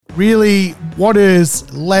Really, what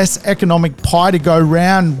does less economic pie to go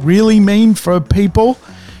round really mean for people?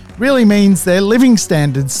 Really means their living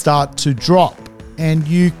standards start to drop. And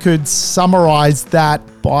you could summarize that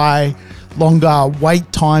by longer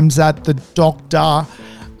wait times at the doctor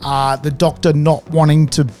not wanting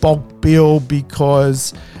to bulk bill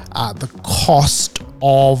because the cost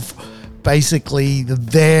of basically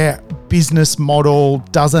their business model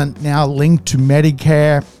doesn't now link to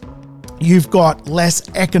Medicare. You've got less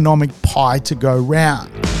economic pie to go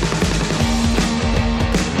round.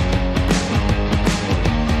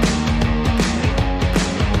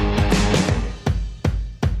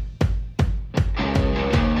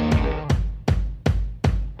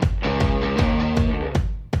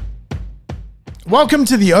 Welcome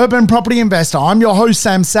to the Urban Property Investor. I'm your host,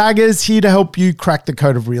 Sam Saggers, here to help you crack the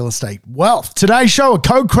code of real estate wealth. Today's show, a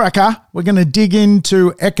code cracker. We're going to dig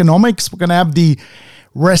into economics. We're going to have the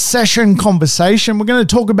recession conversation. We're going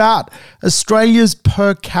to talk about Australia's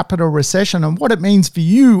per capita recession and what it means for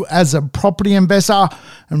you as a property investor,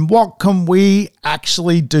 and what can we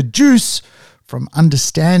actually deduce from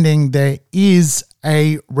understanding there is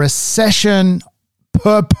a recession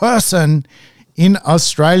per person in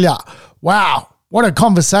Australia. Wow. What a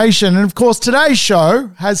conversation. And of course, today's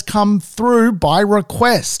show has come through by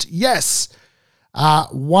request. Yes,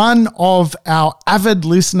 one of our avid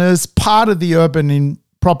listeners, part of the Urban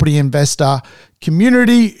Property Investor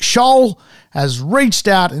community, Shoal, has reached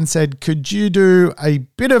out and said, could you do a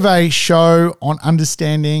bit of a show on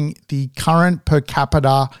understanding the current per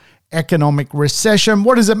capita economic recession?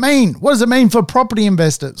 What does it mean? What does it mean for property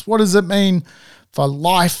investors? What does it mean for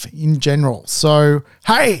life in general? So,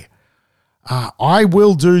 hey, I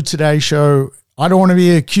will do today's show. I don't want to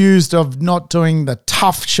be accused of not doing the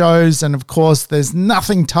tough shows. And of course, there's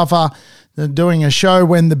nothing tougher than doing a show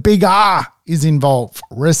when the big R is involved,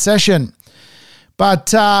 recession. But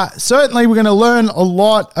certainly we're going to learn a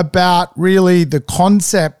lot about really the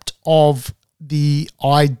concept of the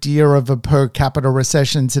idea of a per capita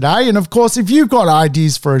recession today. And of course, if you've got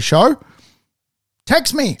ideas for a show,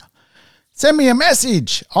 text me. Send me a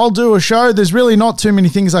message. I'll do a show. There's really not too many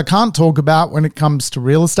things I can't talk about when it comes to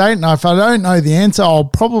real estate. Now, if I don't know the answer, I'll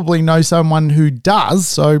probably know someone who does.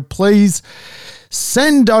 So please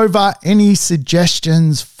send over any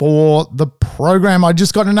suggestions for the program. I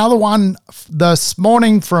just got another one this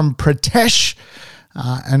morning from Pritesh.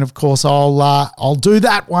 And of course, I'll do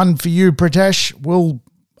that one for you, Pritesh. We'll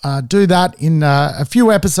do that in a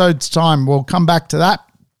few episodes' time. We'll come back to that.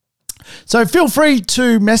 So feel free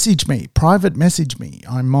to message me, private message me.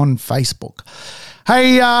 I'm on Facebook.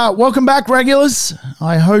 Hey, welcome back, regulars.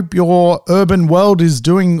 I hope your urban world is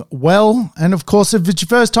doing well. And of course, if it's your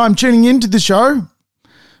first time tuning into the show,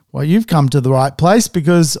 well, you've come to the right place,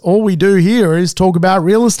 because all we do here is talk about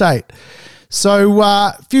real estate.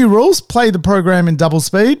 So few rules: play the program in double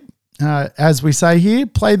speed. As we say here,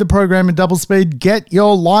 play the program in double speed. Get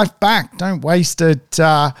your life back. Don't waste it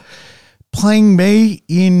playing me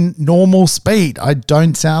in normal speed. I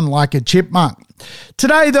don't sound like a chipmunk.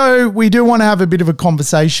 Today, though, we do want to have a bit of a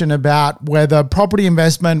conversation about whether property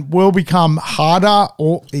investment will become harder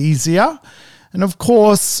or easier. And of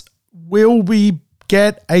course, will we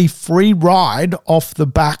get a free ride off the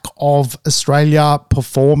back of Australia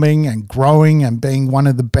performing and growing and being one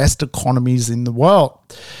of the best economies in the world?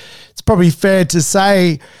 It's probably fair to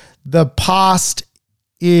say the past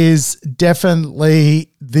is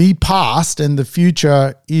definitely the past, and the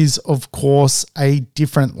future is, of course, a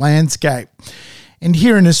different landscape. And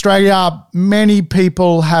here in Australia, many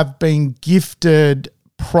people have been gifted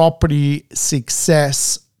property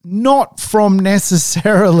success, not from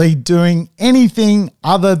necessarily doing anything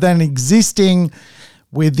other than existing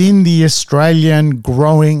within the Australian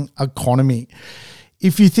growing economy.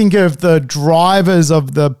 If you think of the drivers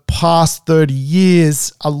of the past 30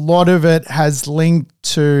 years, a lot of it has linked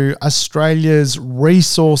to Australia's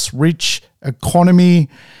resource-rich economy,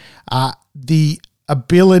 the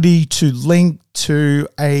ability to link to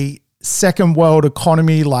a second world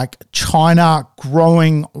economy like China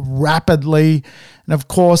growing rapidly, and of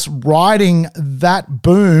course, riding that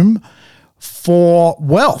boom for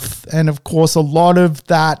wealth. And of course, a lot of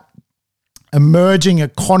that emerging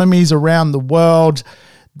economies around the world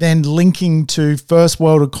then linking to first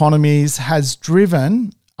world economies has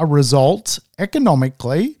driven a result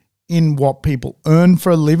economically in what people earn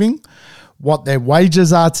for a living, what their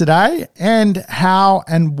wages are today, and how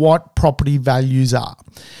and what property values are.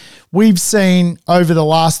 We've seen over the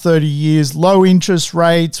last 30 years low interest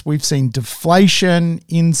rates. We've seen deflation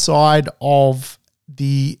inside of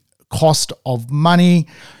the cost of money,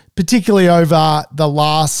 particularly over the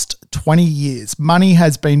last 20 years. Money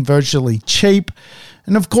has been virtually cheap.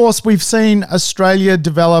 And of course, we've seen Australia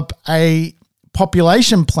develop a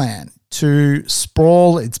population plan to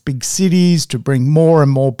sprawl its big cities, to bring more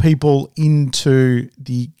and more people into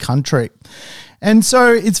the country. And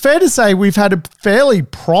so it's fair to say we've had a fairly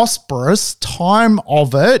prosperous time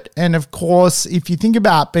of it. And of course, if you think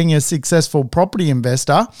about being a successful property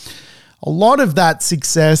investor, a lot of that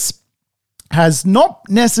success has not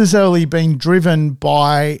necessarily been driven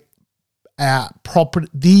by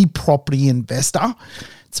the property investor.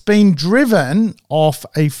 It's been driven off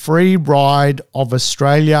a free ride of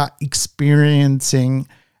Australia experiencing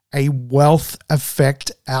a wealth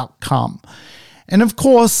effect outcome. And of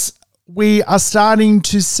course, we are starting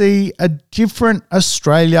to see a different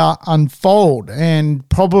Australia unfold, and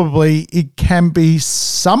probably it can be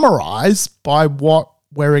summarized by what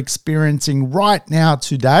we're experiencing right now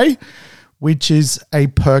today, which is a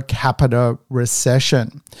per capita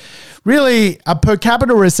recession. Really, a per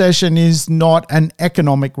capita recession is not an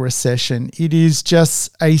economic recession. It is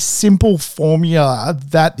just a simple formula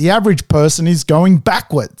that the average person is going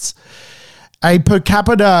backwards. A per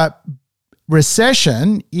capita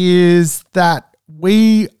recession is that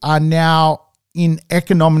we are now in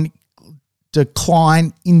economic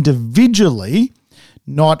decline individually,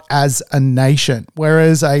 not as a nation.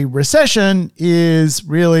 Whereas a recession is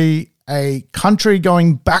really a country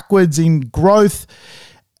going backwards in growth.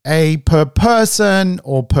 A per person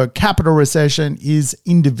or per capita recession is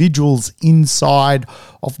individuals inside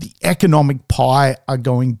of the economic pie are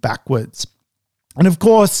going backwards. And of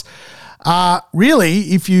course, really,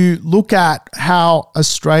 if you look at how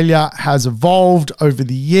Australia has evolved over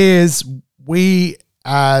the years, we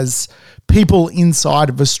as people inside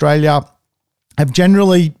of Australia have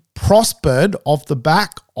generally prospered off the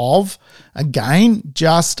back of, again,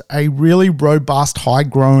 just a really robust,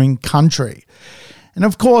 high-growing country. And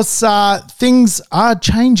of course, things are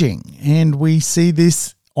changing, and we see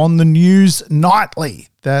this on the news nightly,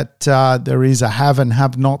 that there is a have and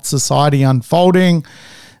have not society unfolding.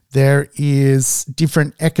 There is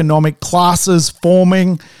different economic classes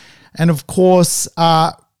forming. And of course,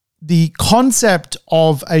 the concept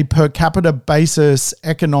of a per capita basis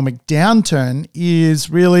economic downturn is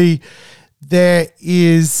really there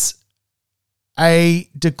is a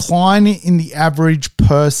decline in the average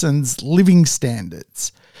person's living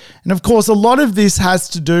standards. And of course, a lot of this has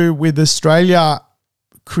to do with Australia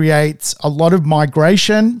creates a lot of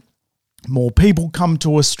migration. More people come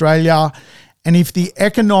to Australia. And if the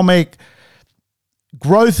economic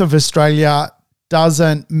growth of Australia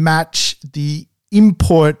doesn't match the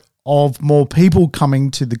input of more people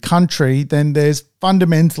coming to the country, then there's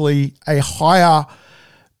fundamentally a higher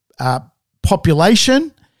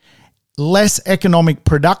population, less economic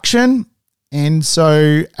production. And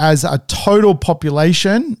so as a total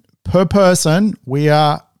population per person, we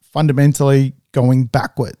are fundamentally going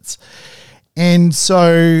backwards. And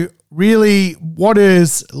so really, what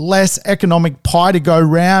does less economic pie to go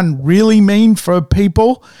round really mean for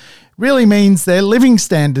people? Really means their living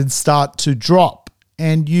standards start to drop.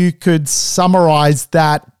 And you could summarize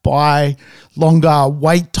that by longer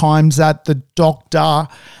wait times at the doctor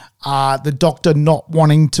not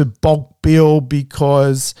wanting to bulk bill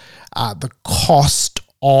because the cost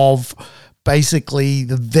of basically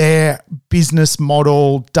their business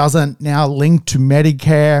model doesn't now link to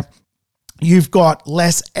Medicare. You've got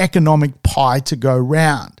less economic pie to go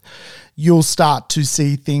round. You'll start to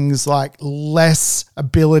see things like less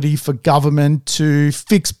ability for government to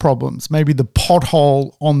fix problems. Maybe the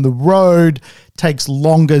pothole on the road takes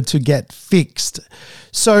longer to get fixed.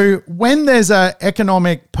 So when there's an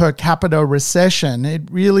economic per capita recession,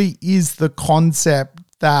 it really is the concept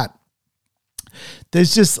that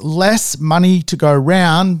there's just less money to go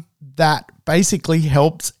around that basically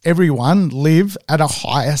helps everyone live at a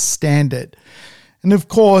higher standard. And of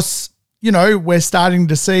course, we're starting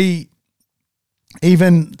to see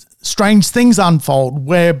even strange things unfold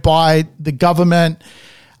whereby the government,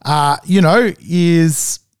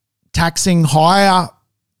 is taxing higher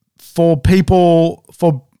for people,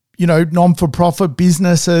 for, non-for-profit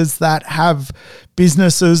businesses that have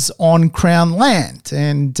businesses on Crown land.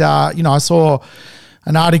 And, I saw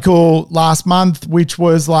an article last month which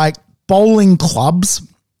was like bowling clubs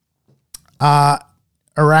are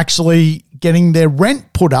actually getting their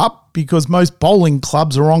rent put up because most bowling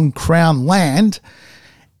clubs are on Crown land.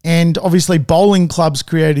 And obviously bowling clubs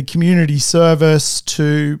create a community service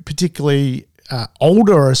to particularly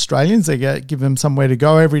older Australians. They give them somewhere to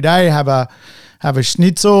go every day, have a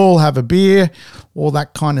schnitzel, have a beer, all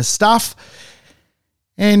that kind of stuff.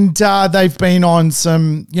 And they've been on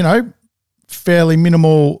some, fairly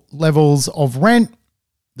minimal levels of rent.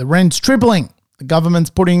 The rent's tripling. The government's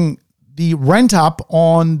putting the rent up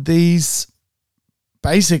on these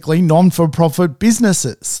basically non-for-profit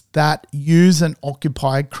businesses that use and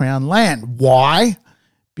occupy Crown land. Why?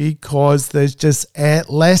 Because there's just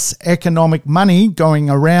less economic money going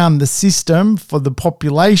around the system for the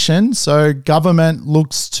population. So government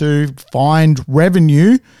looks to find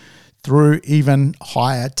revenue through even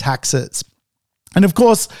higher taxes. And of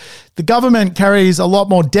course, the government carries a lot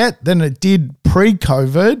more debt than it did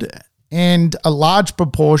pre-COVID, and a large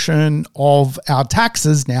proportion of our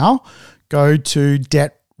taxes now go to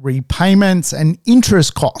debt repayments and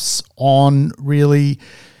interest costs on really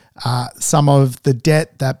some of the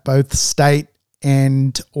debt that both state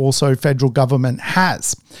and also federal government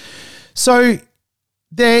has. So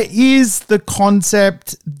there is the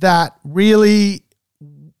concept that really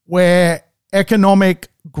where economic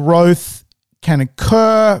growth can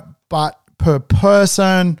occur, but per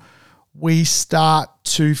person, we start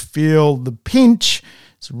to feel the pinch.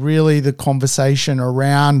 It's really the conversation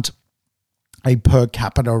around a per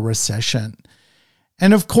capita recession.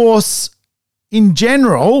 And of course, in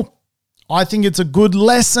general, I think it's a good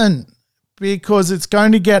lesson because it's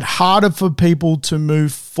going to get harder for people to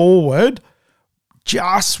move forward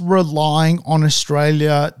just relying on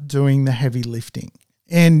Australia doing the heavy lifting.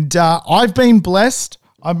 And I've been blessed.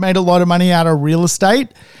 I've made a lot of money out of real estate.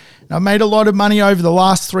 I've made a lot of money over the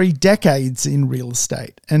last 3 decades in real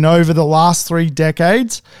estate. And over the last 3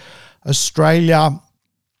 decades, Australia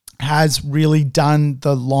has really done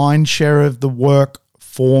the lion's share of the work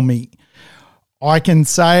for me. I can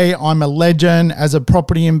say I'm a legend as a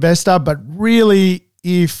property investor, but really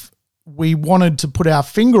if we wanted to put our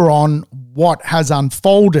finger on what has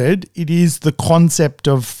unfolded, it is the concept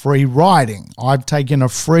of free riding. I've taken a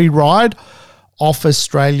free ride off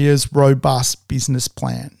Australia's robust business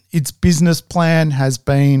plan. Its business plan has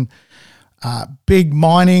been big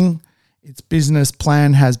mining. Its business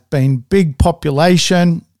plan has been big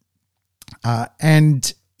population.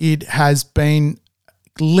 And it has been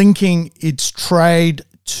linking its trade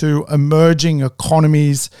to emerging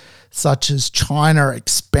economies such as China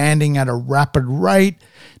expanding at a rapid rate,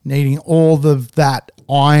 needing all of that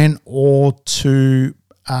iron ore to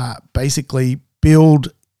basically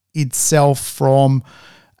build itself from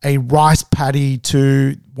a rice paddy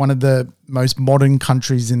to one of the most modern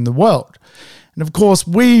countries in the world. And of course,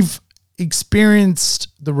 we've experienced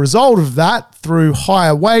the result of that through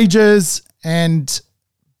higher wages and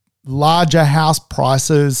larger house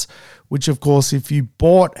prices, which of course, if you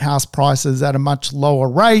bought house prices at a much lower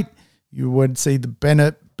rate, you would see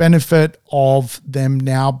the benefit of them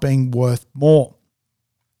now being worth more.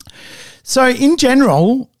 So in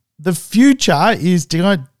general, the future is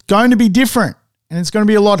going to be different, and it's going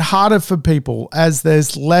to be a lot harder for people as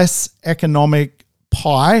there's less economic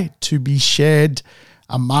pie to be shared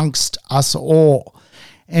amongst us all.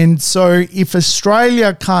 And so if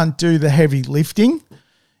Australia can't do the heavy lifting,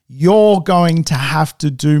 you're going to have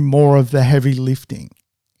to do more of the heavy lifting.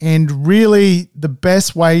 And really the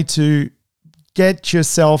best way to get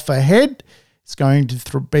yourself ahead is going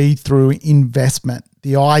to be through investment.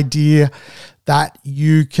 The idea that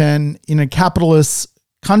you can, in a capitalist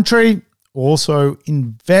country, also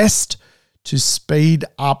invest to speed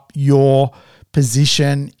up your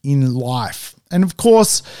position in life. And of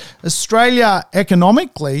course, Australia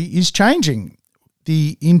economically is changing.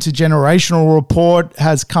 The intergenerational report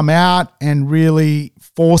has come out, and really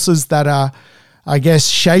forces that are, I guess,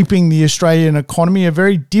 shaping the Australian economy are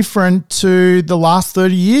very different to the last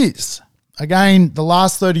 30 years. Again, the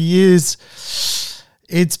last 30 years,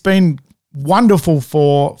 it's been wonderful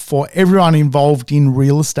for everyone involved in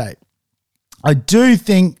real estate. I do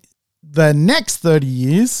think the next 30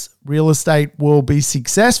 years, real estate will be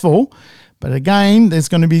successful. But again, there's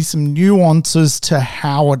going to be some nuances to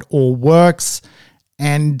how it all works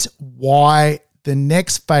and why the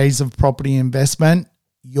next phase of property investment,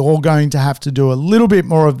 you're going to have to do a little bit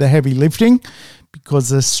more of the heavy lifting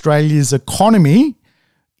because Australia's economy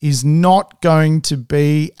is not going to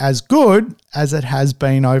be as good as it has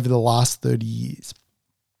been over the last 30 years.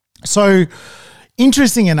 So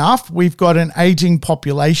interesting enough, we've got an aging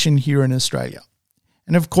population here in Australia.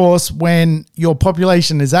 And of course, when your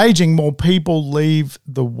population is aging, more people leave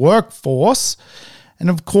the workforce. And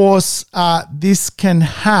of course, this can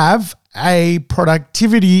have a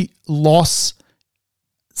productivity loss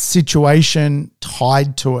situation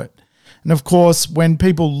tied to it. And of course, when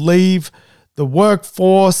people leave the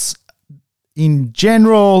workforce in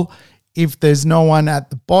general, if there's no one at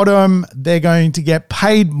the bottom, they're going to get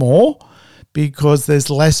paid more because there's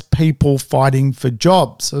less people fighting for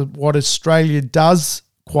jobs. So what Australia does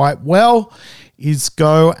quite well is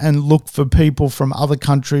go and look for people from other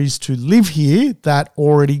countries to live here that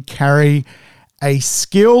already carry a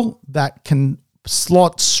skill that can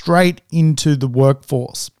slot straight into the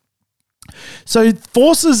workforce. So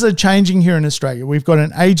forces are changing here in Australia. We've got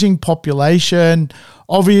an aging population.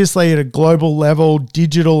 Obviously, at a global level,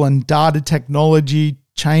 digital and data technology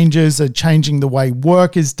changes are changing the way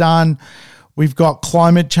work is done. We've got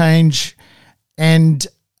climate change and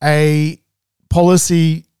a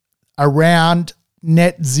policy around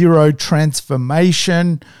net zero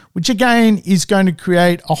transformation, which again is going to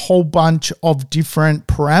create a whole bunch of different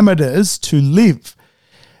parameters to live.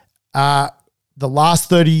 The last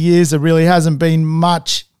 30 years, there really hasn't been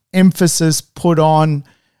much emphasis put on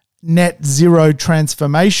net zero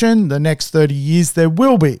transformation. The next 30 years, there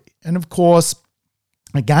will be. And of course,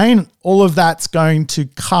 again, all of that's going to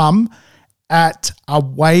come at a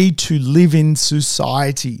way to live in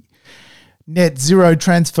society. Net zero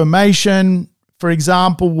transformation, for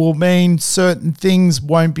example, will mean certain things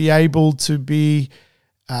won't be able to be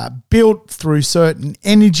built through certain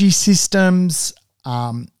energy systems.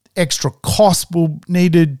 Extra costs will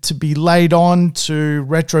needed to be laid on to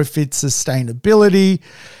retrofit sustainability.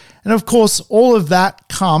 And of course, all of that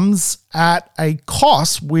comes at a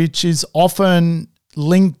cost which is often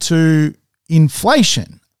linked to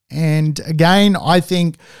inflation. And again, I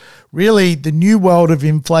think really the new world of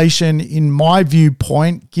inflation, in my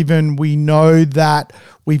viewpoint, given we know that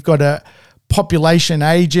we've got a population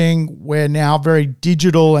aging, we're now very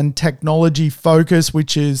digital and technology focused,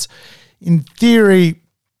 which is in theory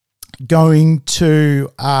going to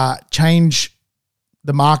change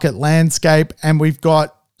the market landscape, and we've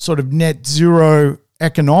got sort of net zero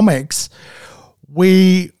economics,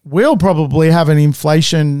 we will probably have an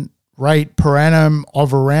inflation rate per annum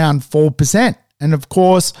of around 4%. And of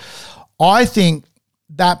course, I think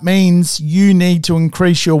that means you need to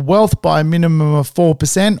increase your wealth by a minimum of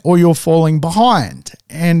 4% or you're falling behind.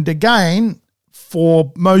 And again,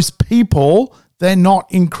 for most people, they're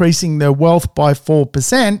not increasing their wealth by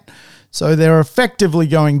 4%. So they're effectively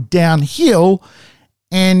going downhill.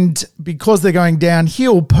 And because they're going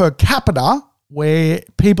downhill per capita, where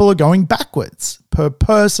people are going backwards. Per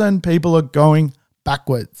person, people are going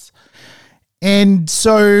backwards. And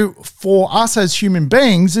so for us as human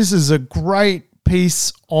beings, this is a great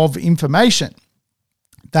piece of information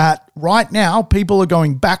that right now people are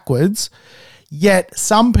going backwards, yet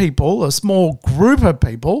some people, a small group of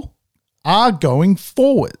people, are going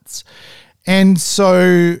forwards. And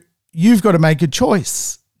so you've got to make a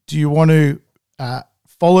choice. Do you want to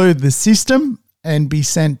follow the system and be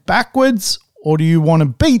sent backwards, or do you want to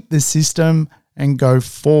beat the system and go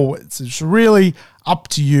forwards? It's really up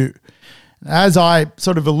to you. As I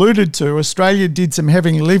sort of alluded to, Australia did some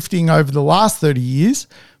heavy lifting over the last 30 years.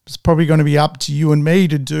 It's probably going to be up to you and me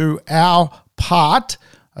to do our part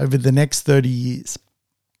over the next 30 years.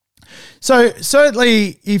 So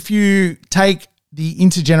certainly if you take the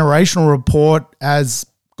intergenerational report as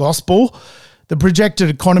gospel, the projected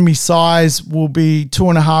economy size will be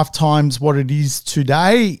 2.5 times what it is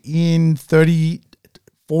today in 30,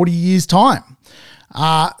 40 years' time.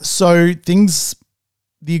 So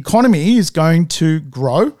the economy is going to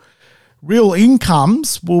grow. Real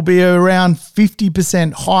incomes will be around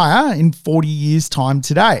 50% higher in 40 years' time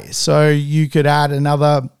today. So you could add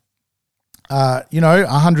another,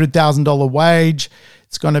 $100,000 wage.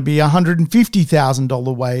 It's going to be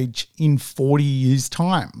 $150,000 wage in 40 years'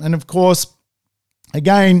 time. And of course,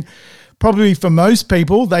 again, probably for most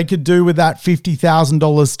people, they could do with that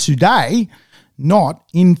 $50,000 today, not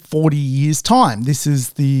in 40 years' time. This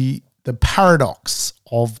is the paradox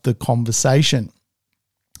of the conversation.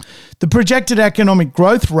 The projected economic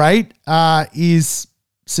growth rate is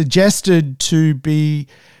suggested to be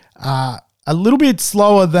a little bit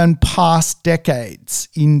slower than past decades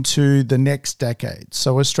into the next decade.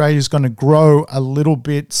 So Australia is going to grow a little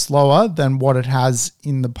bit slower than what it has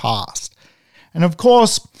in the past. And of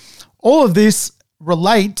course, all of this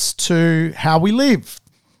relates to how we live.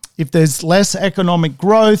 If there's less economic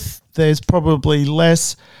growth, there's probably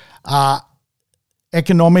less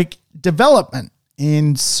economic development.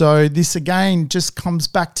 And so this again just comes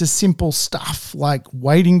back to simple stuff like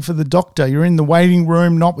waiting for the doctor. You're in the waiting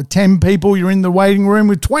room not with 10 people, you're in the waiting room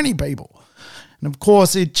with 20 people. And of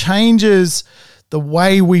course it changes the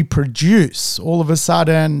way we produce. All of a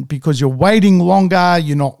sudden, because you're waiting longer,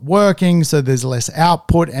 you're not working, so there's less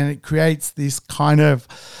output, and it creates this kind of,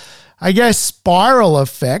 spiral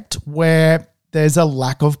effect where there's a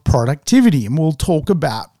lack of productivity. And we'll talk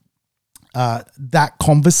about that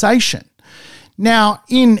conversation. Now,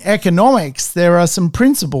 in economics, there are some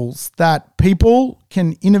principles that people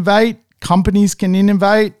can innovate, companies can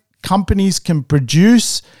innovate, companies can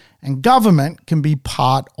produce, and government can be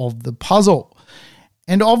part of the puzzle.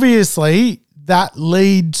 And obviously, that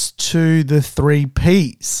leads to the 3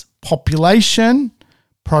 Ps: population,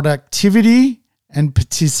 productivity, and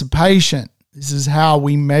participation. This is how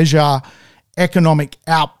we measure economic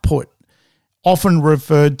output, often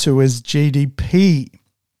referred to as GDP.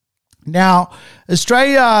 Now,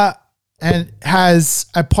 Australia has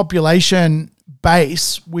a population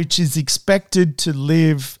base which is expected to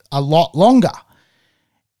live a lot longer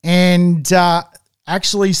and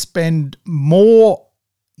actually spend more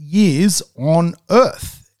years on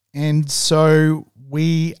Earth. And so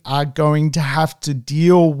we are going to have to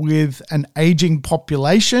deal with an aging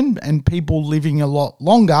population and people living a lot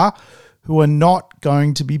longer who are not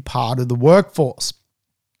going to be part of the workforce.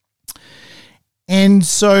 And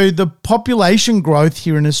so the population growth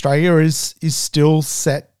here in Australia is still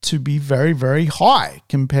set to be very, very high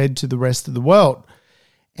compared to the rest of the world.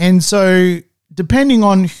 And so depending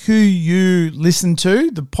on who you listen to,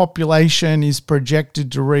 the population is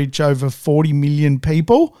projected to reach over 40 million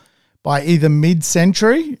people by either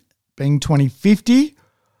mid-century, being 2050,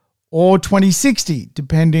 or 2060,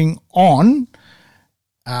 depending on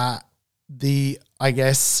the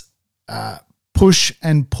push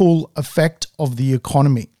and pull effect of the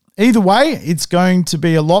economy. Either way, it's going to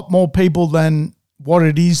be a lot more people than what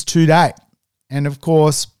it is today. And of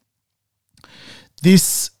course,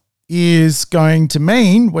 this is going to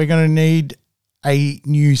mean we're going to need a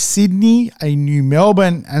new Sydney, a new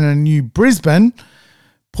Melbourne, and a new Brisbane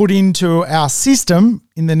put into our system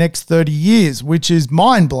in the next 30 years, which is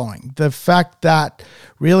mind-blowing. The fact that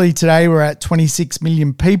really today we're at 26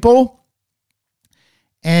 million people,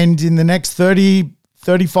 and in the next 30,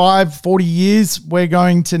 35, 40 years, we're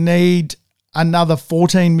going to need another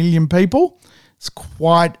 14 million people. It's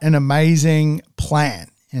quite an amazing plan.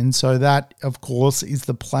 And so that, of course, is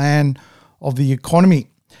the plan of the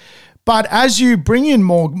economy. But as you bring in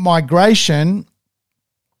more migration,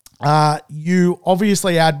 you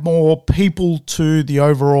obviously add more people to the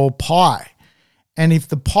overall pie. And if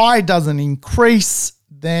the pie doesn't increase,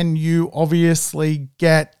 then you obviously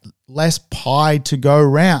get less pie to go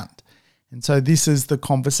around. And so this is the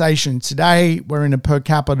conversation today. We're in a per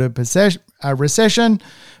capita recession.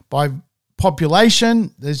 By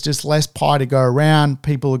population, there's just less pie to go around.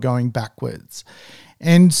 People are going backwards.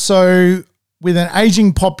 And so with an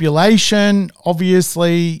aging population,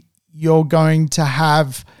 obviously you're going to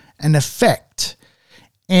have an effect.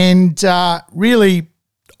 And really,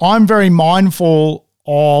 I'm very mindful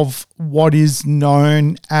of what is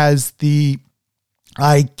known as the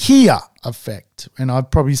IKEA effect. And I've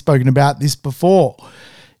probably spoken about this before.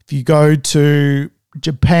 If you go to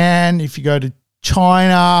Japan, if you go to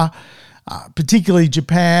China, particularly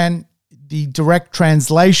Japan, the direct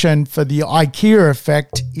translation for the IKEA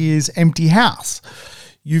effect is empty house.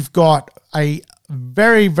 You've got a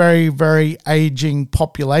very, very, very aging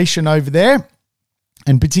population over there,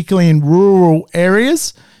 and particularly in rural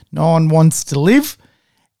areas, no one wants to live,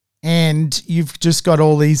 and you've just got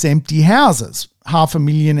all these empty houses,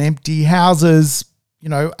 500,000 empty houses,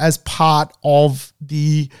 as part of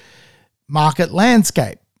the market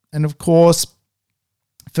landscape. And of course,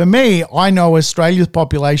 for me, I know Australia's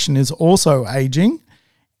population is also aging,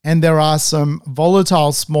 and there are some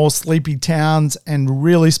volatile, small, sleepy towns and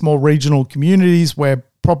really small regional communities where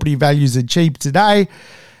property values are cheap today,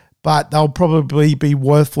 but they'll probably be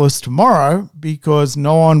worthless tomorrow because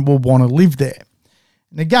no one will want to live there.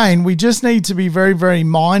 And again, we just need to be very, very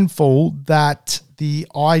mindful that the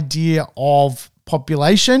idea of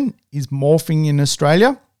population is morphing in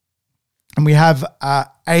Australia, and we have an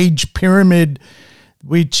age pyramid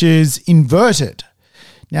which is inverted.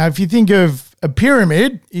 Now, if you think of a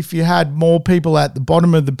pyramid, if you had more people at the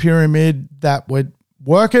bottom of the pyramid that were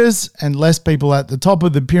workers and less people at the top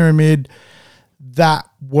of the pyramid that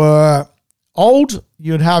were old,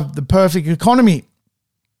 you'd have the perfect economy.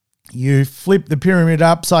 You flip the pyramid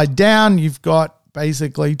upside down, you've got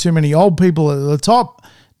basically too many old people at the top,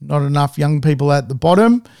 not enough young people at the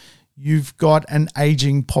bottom. You've got an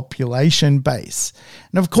aging population base.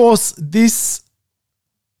 And of course, this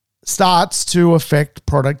starts to affect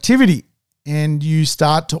productivity, and you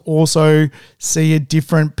start to also see a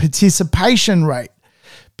different participation rate.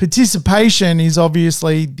 Participation is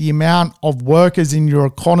obviously the amount of workers in your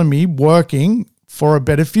economy working for a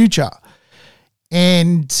better future.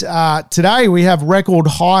 And today we have record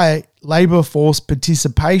high labour force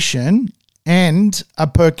participation and a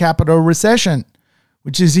per capita recession,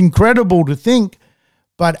 which is incredible to think.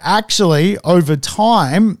 But actually, over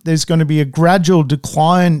time, there's going to be a gradual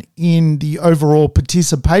decline in the overall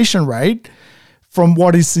participation rate from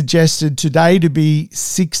what is suggested today to be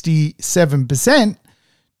 67%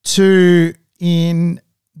 to, in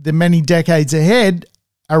the many decades ahead,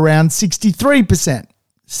 around 63%.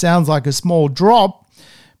 Sounds like a small drop,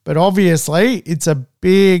 but obviously it's a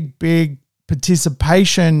big, big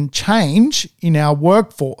participation change in our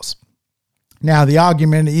workforce. Now, the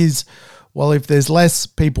argument is, well, if there's less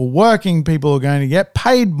people working, people are going to get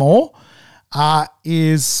paid more,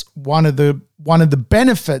 is one of the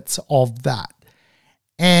benefits of that.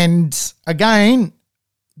 And again,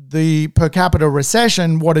 the per capita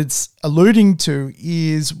recession, what it's alluding to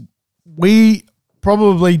is we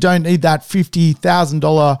probably don't need that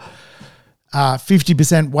 $50,000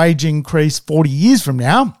 50% wage increase 40 years from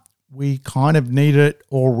now. We kind of need it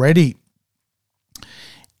already.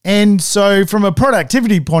 And so from a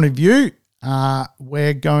productivity point of view,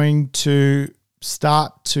 we're going to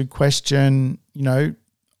start to question,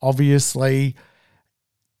 obviously,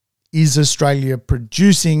 is Australia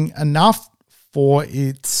producing enough for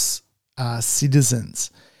its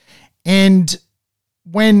citizens? And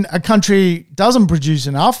when a country doesn't produce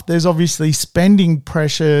enough, there's obviously spending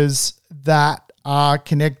pressures that are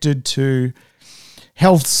connected to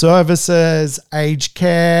health services, aged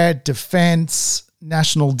care, defence,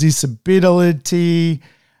 national disability,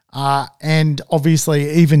 and obviously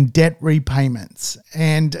even debt repayments.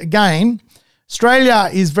 And again, Australia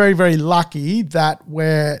is very, very lucky that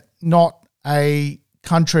we're not a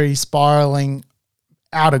country spiraling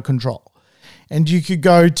out of control. And you could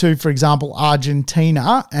go to, for example,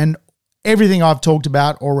 Argentina, and everything I've talked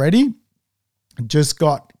about already just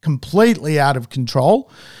got completely out of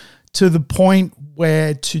control to the point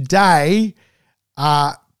where today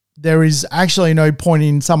there is actually no point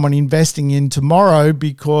in someone investing in tomorrow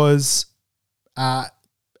because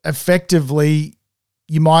effectively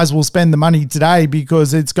you might as well spend the money today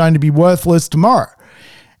because it's going to be worthless tomorrow.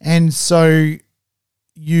 And so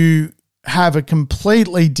you have a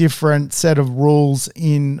completely different set of rules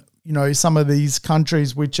in, some of these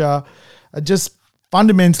countries which are just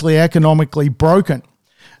fundamentally economically broken.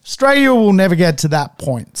 Australia will never get to that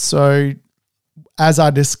point. So as I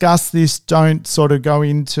discuss this, don't sort of go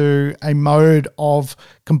into a mode of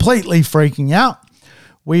completely freaking out.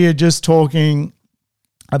 We are just talking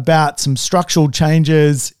about some structural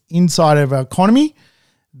changes inside of our economy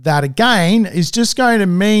that, again, is just going to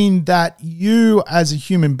mean that you as a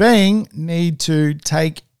human being need to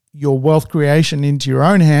take your wealth creation into your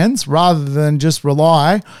own hands rather than just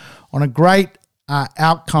rely on a great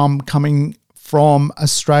outcome coming from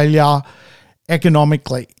Australia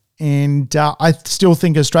economically. And I still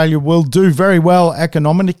think Australia will do very well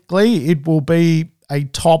economically. It will be a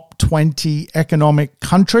top 20 economic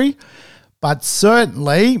country, but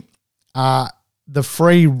certainly the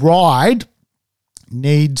free ride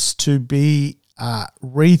needs to be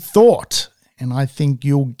rethought. And I think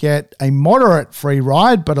you'll get a moderate free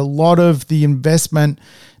ride, but a lot of the investment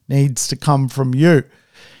needs to come from you.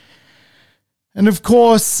 And of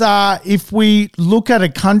course, if we look at a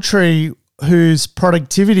country whose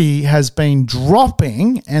productivity has been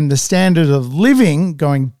dropping and the standard of living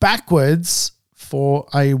going backwards for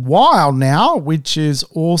a while now, which is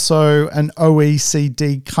also an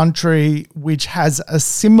OECD country which has a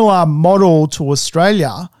similar model to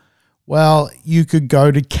Australia, well, you could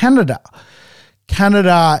go to Canada.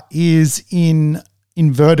 Canada is in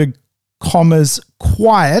inverted commas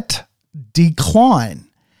quiet decline.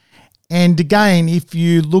 And again, if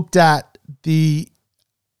you looked at the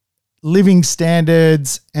living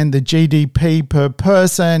standards and the GDP per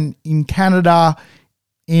person in Canada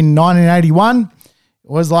in 1981,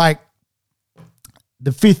 it was like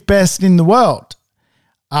the fifth best in the world.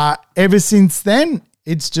 Ever since then,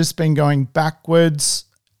 it's just been going backwards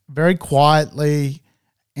very quietly.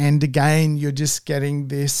 And again, you're just getting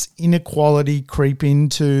this inequality creep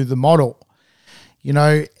into the model,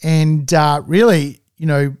 and really,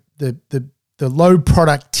 the low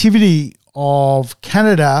productivity of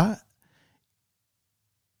Canada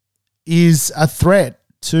is a threat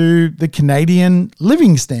to the Canadian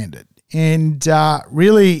living standard. And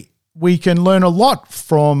really, we can learn a lot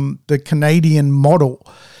from the Canadian model.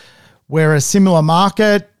 We're a similar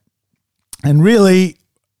market, and really,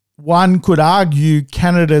 one could argue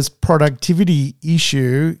Canada's productivity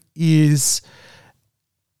issue is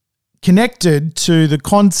connected to the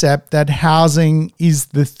concept that housing is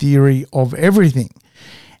the theory of everything.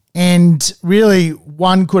 And really,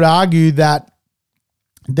 one could argue that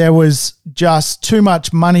there was just too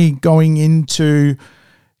much money going into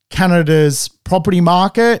Canada's property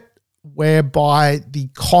market, whereby the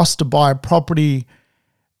cost to buy a property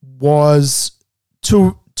was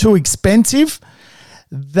too expensive,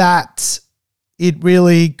 that it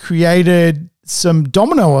really created some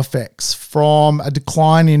domino effects from a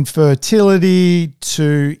decline in fertility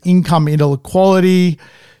to income inequality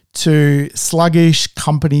to sluggish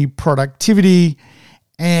company productivity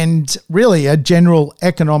and really a general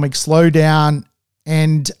economic slowdown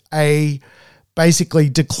and a basically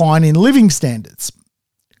decline in living standards.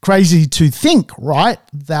 Crazy to think, right,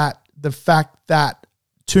 that the fact that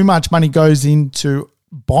too much money goes into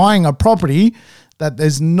buying a property, that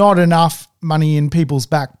there's not enough money in people's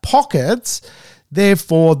back pockets,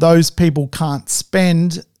 therefore those people can't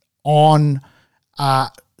spend on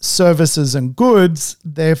services and goods,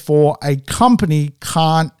 therefore a company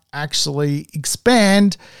can't actually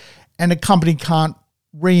expand and a company can't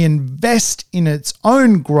reinvest in its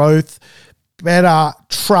own growth, better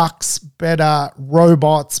trucks, better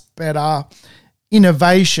robots, better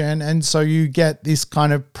innovation. And so you get this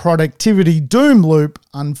kind of productivity doom loop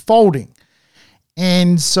unfolding.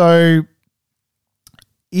 And so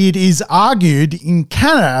it is argued in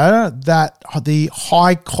Canada that the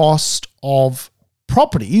high cost of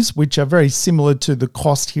properties, which are very similar to the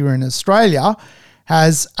cost here in Australia,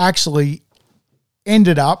 has actually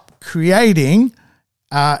ended up creating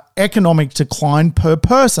economic decline per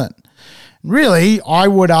person. Really, I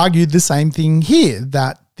would argue the same thing here,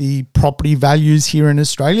 that the property values here in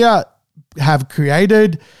Australia have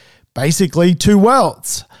created basically two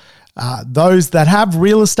worlds, those that have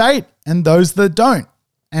real estate and those that don't.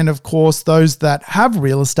 And of course, those that have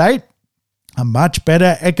real estate are much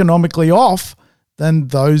better economically off than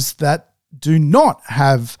those that do not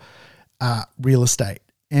have real estate.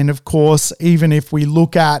 And of course, even if we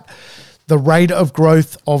look at the rate of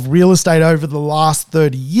growth of real estate over the last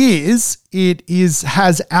 30 years, it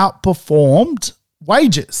has outperformed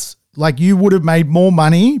wages. Like, you would have made more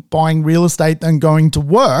money buying real estate than going to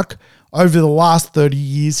work over the last 30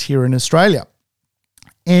 years here in Australia.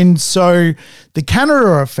 And so the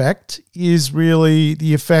Canada effect is really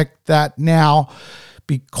the effect that now,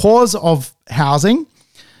 because of housing,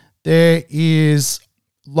 there is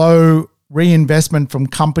low reinvestment from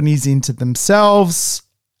companies into themselves.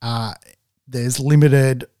 There's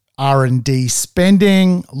limited R&D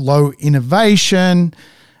spending, low innovation,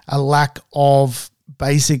 a lack of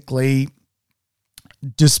basically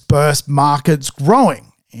dispersed markets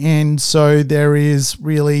growing. And so there is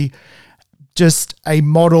really just a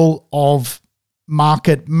model of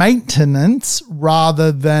market maintenance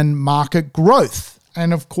rather than market growth.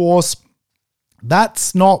 And of course,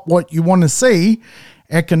 that's not what you want to see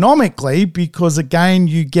economically, because again,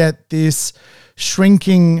 you get this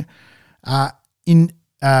shrinking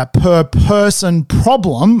per person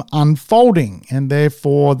problem unfolding, and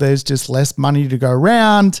therefore there's just less money to go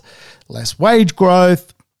around, less wage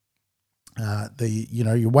growth.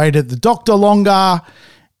 You wait at the doctor longer,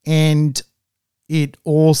 and it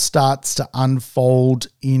all starts to unfold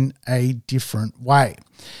in a different way.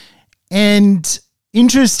 And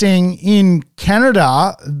interesting, in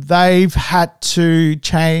Canada, they've had to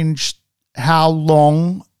change how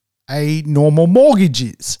long a normal mortgage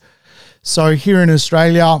is. So here in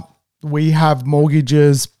Australia, we have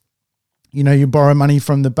mortgages, you borrow money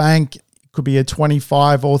from the bank, it could be a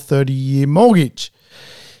 25 or 30-year mortgage.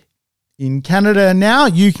 In Canada now,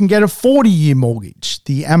 you can get a 40-year mortgage.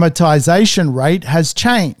 The amortization rate has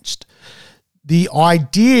changed. The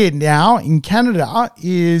idea now in Canada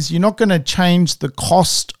is you're not going to change the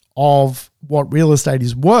cost of what real estate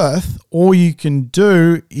is worth. All you can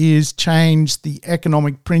do is change the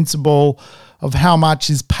economic principle of how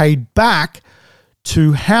much is paid back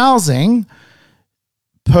to housing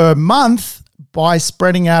per month by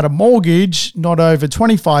spreading out a mortgage, not over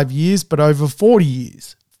 25 years, but over 40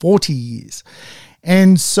 years.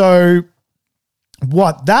 And so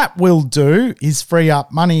what that will do is free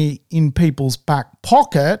up money in people's back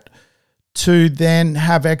pocket to then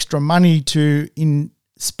have extra money to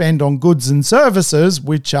spend on goods and services,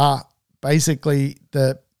 which are basically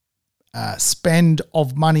the spend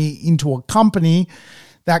of money into a company.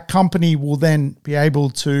 That company will then be able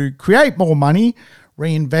to create more money,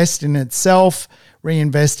 reinvest in itself,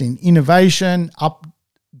 reinvest in innovation,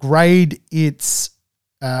 upgrade its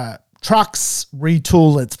trucks,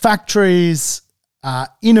 retool its factories,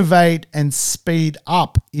 innovate and speed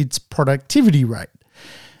up its productivity rate.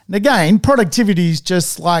 And again, productivity is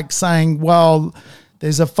just like saying, well,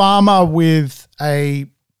 there's a farmer with a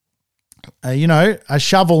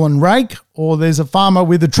shovel and rake, or there's a farmer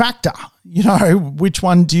with a tractor. Which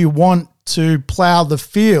one do you want to plow the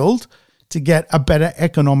field to get a better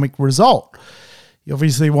economic result? You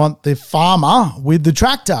obviously want the farmer with the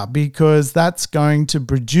tractor, because that's going to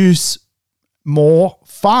produce more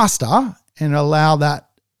faster and allow that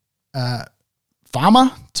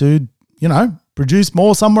farmer to, produce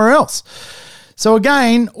more somewhere else. So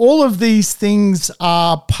again, all of these things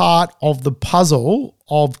are part of the puzzle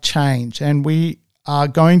of change, and we are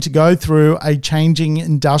going to go through a changing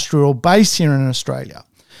industrial base here in Australia.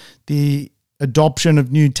 The adoption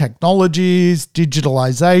of new technologies,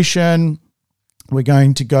 digitalization. We're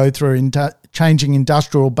going to go through changing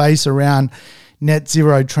industrial base around net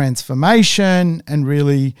zero transformation and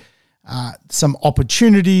really some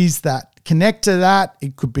opportunities that connect to that.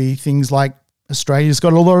 It could be things like Australia's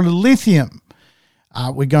got a lot of lithium.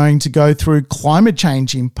 We're going to go through climate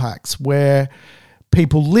change impacts, where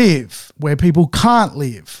people live, where people can't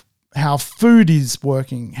live, how food is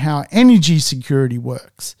working, how energy security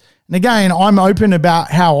works. And again, I'm open about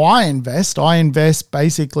how I invest. I invest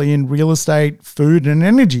basically in real estate, food, and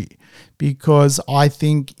energy because I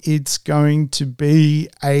think it's going to be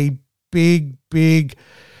a big, big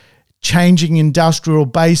changing industrial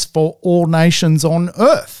base for all nations on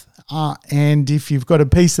earth. And if you've got a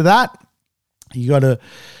piece of that, you got a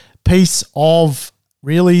piece of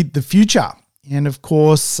really the future. And of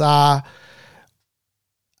course, a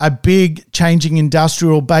big changing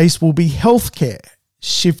industrial base will be healthcare,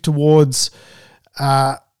 shift towards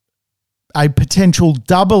a potential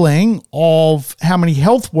doubling of how many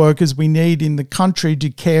health workers we need in the country to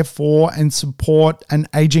care for and support an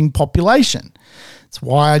aging population. That's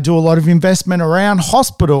why I do a lot of investment around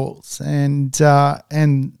hospitals and the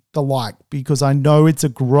like, because I know it's a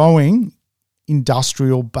growing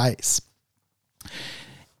industrial base.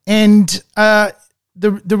 And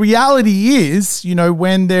the reality is,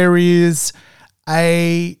 when there is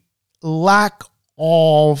a lack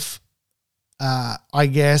of,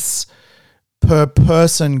 per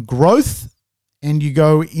person growth, and you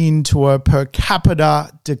go into a per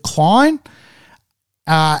capita decline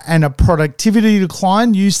and a productivity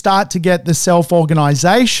decline, you start to get the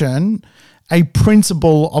self-organization, a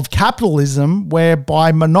principle of capitalism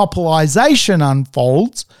whereby monopolization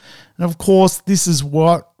unfolds. And of course, this is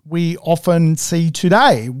what we often see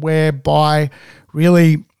today, whereby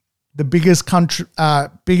really the biggest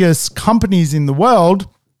companies in the world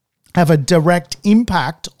have a direct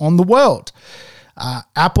impact on the world.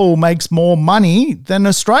 Apple makes more money than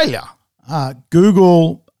Australia.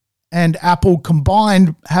 Google and Apple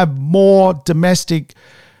combined have more domestic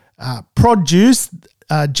produce,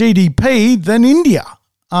 GDP, than India.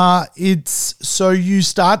 So you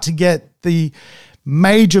start to get the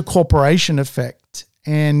major corporation effect.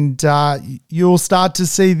 And you'll start to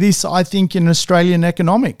see this, I think, in Australian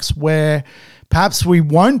economics, where perhaps we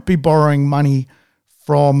won't be borrowing money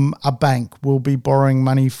from a bank. We'll be borrowing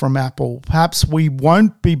money from Apple. Perhaps we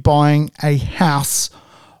won't be buying a house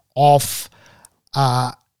off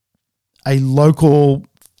a local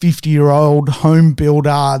 50-year-old home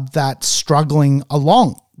builder that's struggling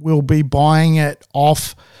along. We'll be buying it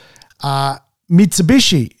off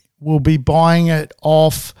Mitsubishi. We'll be buying it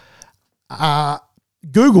off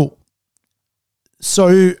Google.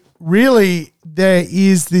 So really, there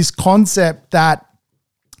is this concept that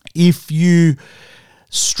if you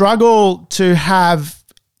struggle to have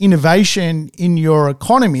innovation in your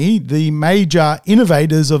economy, the major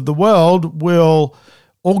innovators of the world will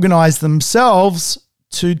organize themselves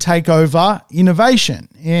to take over innovation.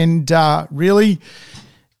 And really,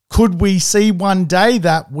 could we see one day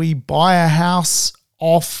that we buy a house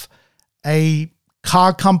off a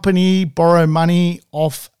car company, borrow money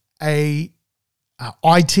off a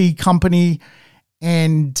IT company,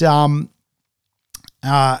 and do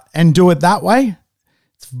it that way?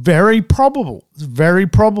 It's very probable. It's very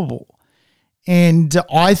probable. And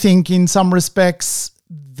I think in some respects,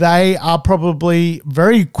 they are probably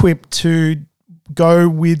very equipped to go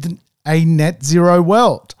with a net zero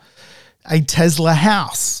world. A Tesla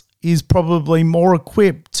house is probably more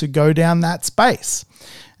equipped to go down that space.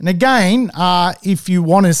 And again, if you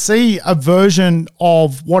want to see a version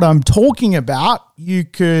of what I'm talking about, you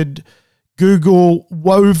could Google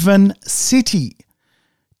woven city.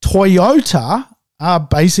 Toyota are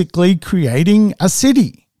basically creating a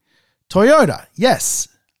city. Toyota, yes,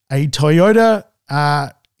 a Toyota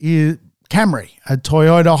Camry, a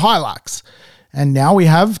Toyota Hilux. And now we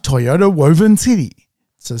have Toyota Woven City.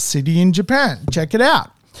 It's a city in Japan. Check it out.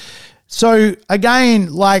 So again,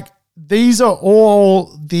 these are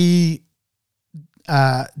all the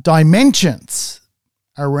dimensions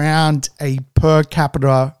around a per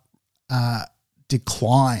capita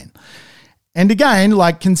decline. And again,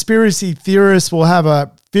 conspiracy theorists will have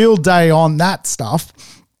a field day on that stuff,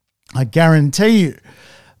 I guarantee you.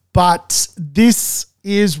 But this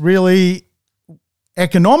is really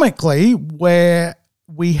economically where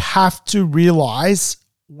we have to realize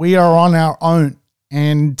we are on our own.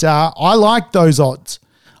 And I like those odds.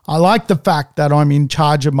 I like the fact that I'm in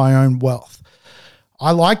charge of my own wealth.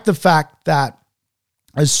 I like the fact that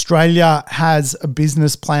Australia has a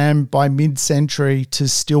business plan by mid-century to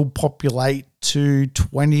still populate to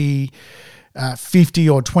 2050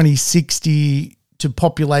 or 2060 to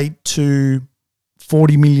populate to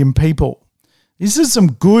 40 million people. This is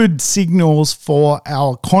some good signals for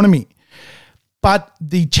our economy. But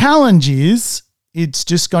the challenge is it's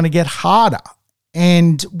just going to get harder.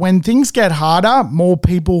 And when things get harder, more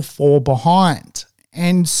people fall behind.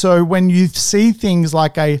 And so when you see things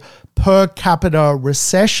like a per capita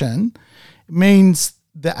recession, it means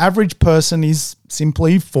the average person is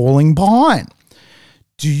simply falling behind.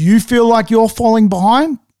 Do you feel like you're falling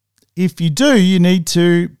behind? If you do, you need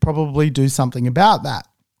to probably do something about that.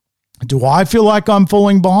 Do I feel like I'm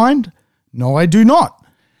falling behind? No, I do not.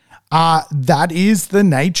 That is the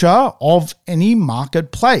nature of any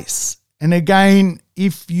marketplace. And again,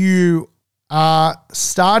 if you are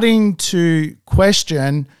starting to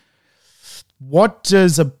question what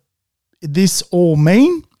does this all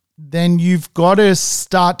mean, then you've got to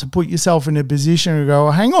start to put yourself in a position to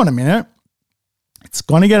go, hang on a minute, it's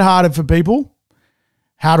going to get harder for people.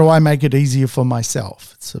 How do I make it easier for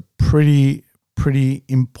myself? It's a pretty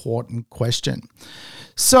important question.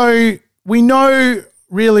 So we know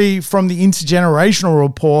really from the intergenerational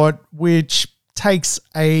report, which takes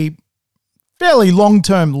a fairly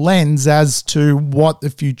long-term lens as to what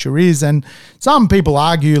the future is. And some people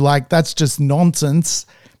argue like that's just nonsense.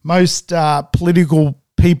 Most political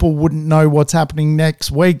people wouldn't know what's happening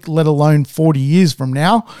next week, let alone 40 years from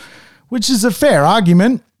now, which is a fair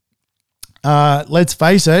argument. Let's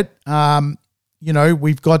face it,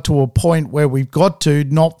 we've got to a point where we've got to,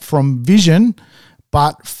 not from vision,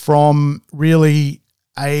 but from really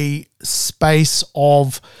a space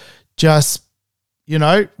of just,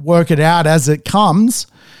 work it out as it comes.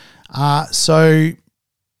 So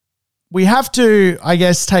we have to, I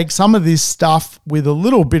guess, take some of this stuff with a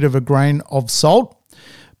little bit of a grain of salt.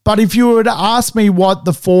 But if you were to ask me what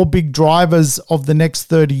the 4 big drivers of the next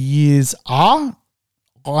 30 years are,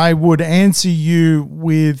 I would answer you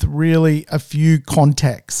with really a few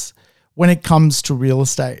contexts when it comes to real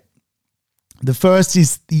estate. The first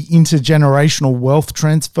is the intergenerational wealth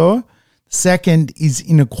transfer. The second is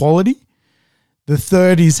inequality. The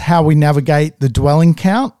third is how we navigate the dwelling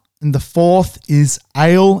count. And the fourth is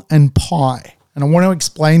ale and pie. And I want to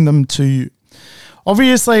explain them to you.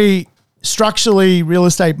 Obviously, structurally, real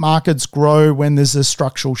estate markets grow when there's a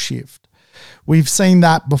structural shift. We've seen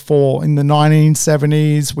that before. In the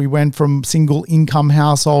 1970s, we went from single income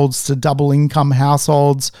households to double income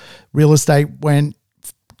households. Real estate went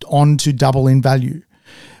on to double in value.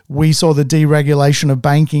 We saw the deregulation of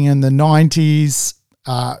banking in the 90s,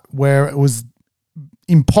 where it was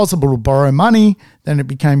impossible to borrow money. Then it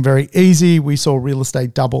became very easy. We saw real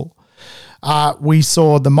estate double. We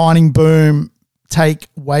saw the mining boom take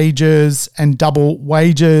wages and double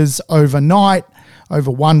wages overnight.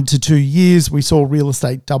 Over 1 to 2 years, we saw real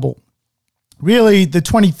estate double. Really, the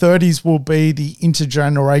 2030s will be the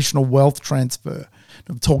intergenerational wealth transfer.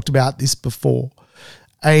 I've talked about this before.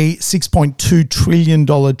 A $6.2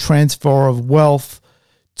 trillion transfer of wealth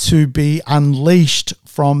to be unleashed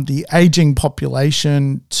from the aging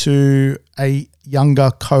population to a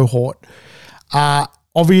younger cohort.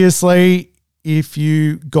 Obviously, if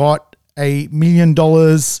you got $1 million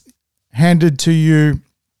handed to you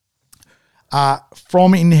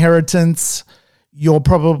from inheritance, you're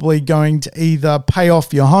probably going to either pay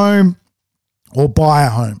off your home or buy a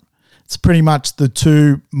home. It's pretty much the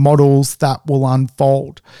two models that will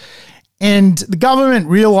unfold. And the government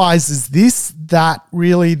realizes this, that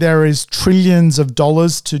really there is trillions of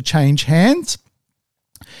dollars to change hands.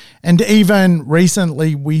 And even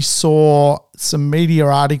recently we saw some media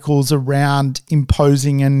articles around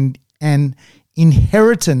imposing an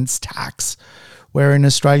inheritance tax, where in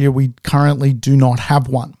Australia we currently do not have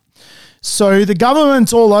one. So the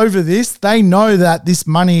government's all over this. They know that this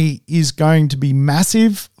money is going to be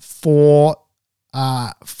massive for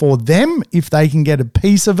them if they can get a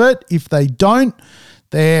piece of it. If they don't,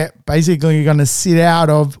 they're basically going to sit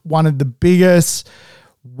out of one of the biggest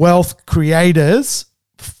wealth creators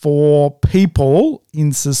for people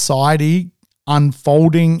in society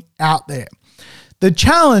unfolding out there. The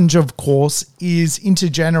challenge, of course, is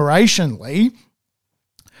intergenerationally.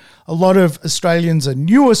 A lot of Australians are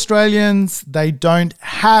new Australians. They don't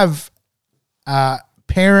have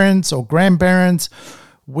parents or grandparents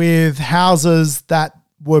with houses that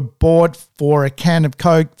were bought for a can of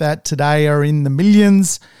Coke that today are in the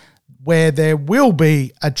millions, where there will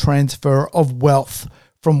be a transfer of wealth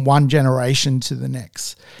from one generation to the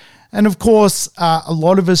next. And of course, a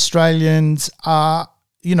lot of Australians are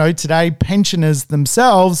today pensioners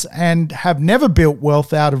themselves and have never built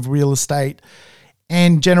wealth out of real estate,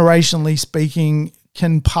 and generationally speaking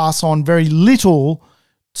can pass on very little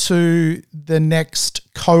to the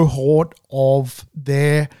next cohort of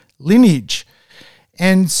their lineage.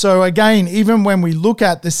 And so again, even when we look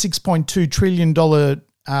at the $6.2 trillion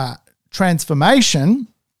transformation,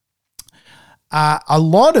 a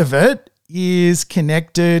lot of it is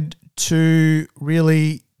connected to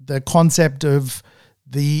really the concept of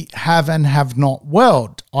the have and have not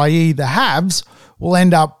world, i.e. the haves will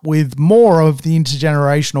end up with more of the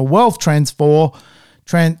intergenerational wealth transfer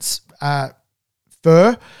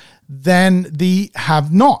than the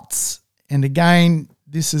have-nots. And again,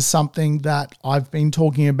 this is something that I've been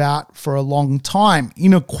talking about for a long time.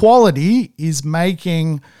 Inequality is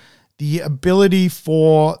making the ability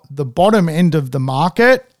for the bottom end of the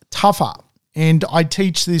market tougher. And I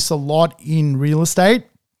teach this a lot in real estate.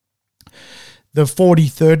 The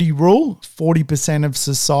 40-30 rule, 40% of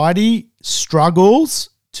society struggles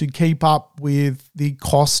to keep up with the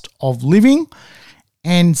cost of living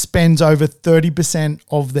and spends over 30%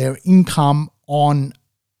 of their income on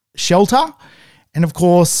shelter. And of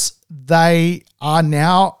course, they are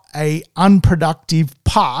now an unproductive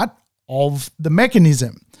part of the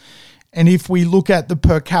mechanism. And if we look at the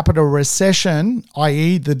per capita recession,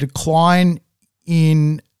 i.e. the decline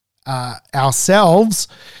in ourselves,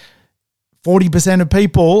 40% of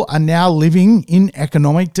people are now living in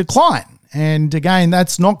economic decline. And again,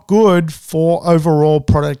 that's not good for overall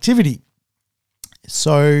productivity.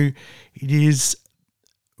 So it is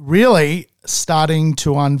really starting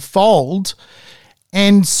to unfold.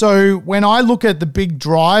 And so when I look at the big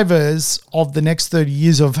drivers of the next 30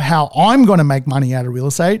 years of how I'm going to make money out of real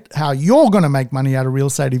estate, how you're going to make money out of real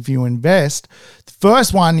estate if you invest, the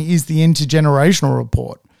first one is the intergenerational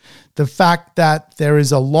report. The fact that there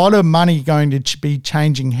is a lot of money going to be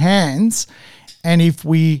changing hands. And if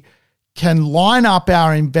we can line up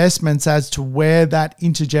our investments as to where that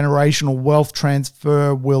intergenerational wealth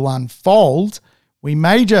transfer will unfold, we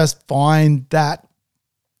may just find that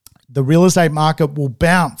the real estate market will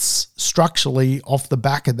bounce structurally off the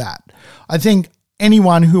back of that. I think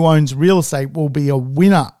anyone who owns real estate will be a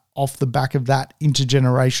winner off the back of that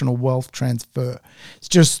intergenerational wealth transfer. It's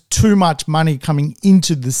just too much money coming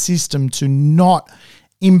into the system to not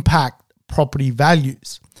impact property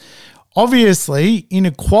values. Obviously,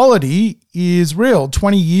 inequality is real.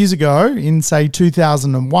 20 years ago, in say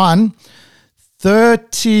 2001,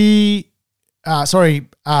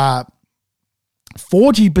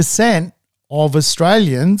 40% of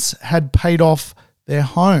Australians had paid off their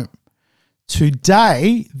home.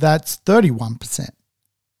 Today, that's 31%.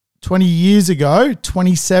 20 years ago,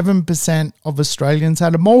 27% of Australians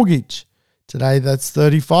had a mortgage. Today, that's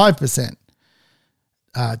 35%.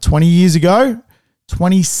 20 years ago,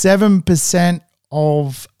 27%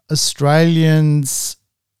 of Australians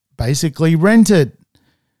basically rented.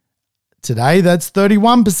 Today, that's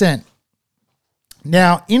 31%.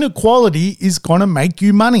 Now, inequality is going to make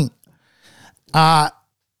you money. And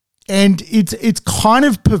it's kind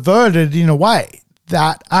of perverted in a way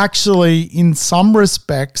that actually, in some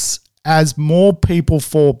respects, as more people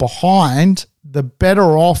fall behind, the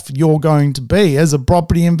better off you're going to be as a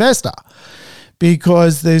property investor,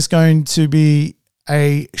 because there's going to be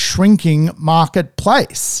a shrinking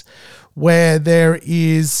marketplace where there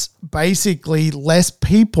is basically less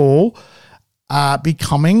people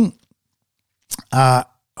becoming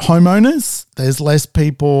homeowners. There's less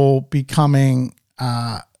people becoming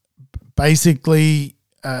basically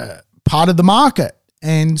part of the market.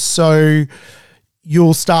 And so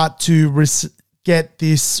you'll start to get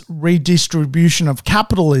this redistribution of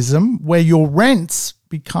capitalism where your rents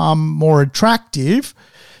become more attractive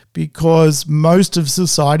because most of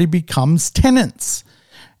society becomes tenants.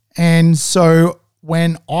 And so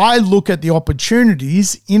when I look at the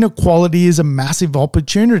opportunities, inequality is a massive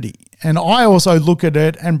opportunity. And I also look at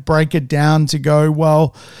it and break it down to go,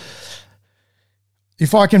 well,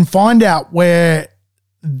 if I can find out where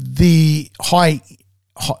the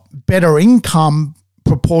better income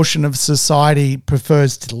proportion of society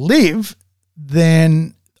prefers to live,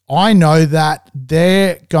 then I know that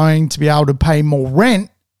they're going to be able to pay more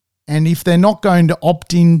rent. And if they're not going to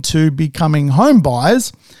opt into becoming home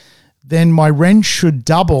buyers, then my rent should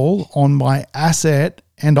double on my asset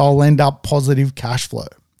and I'll end up positive cash flow.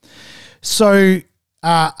 So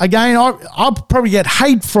again, I'll probably get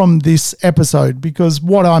hate from this episode because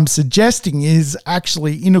what I'm suggesting is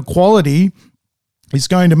actually inequality is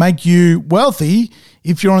going to make you wealthy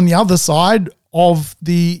if you're on the other side of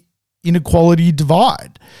the inequality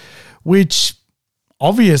divide, which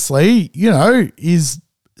obviously, is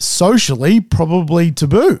socially probably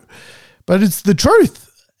taboo, but it's the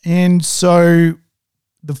truth. And so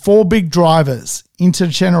the four big drivers: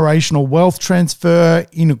 intergenerational wealth transfer,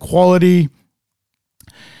 inequality,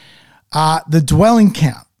 the dwelling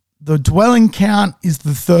count. The dwelling count is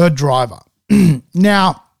the third driver.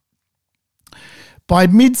 Now, by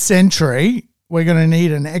mid-century, we're going to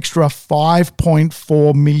need an extra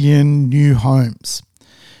 5.4 million new homes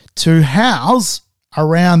to house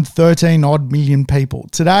around 13 odd million people.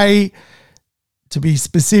 Today, to be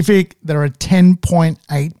specific, there are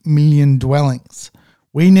 10.8 million dwellings.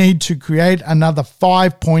 We need to create another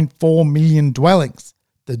 5.4 million dwellings,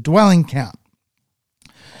 the dwelling count.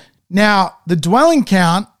 Now, the dwelling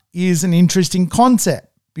count is an interesting concept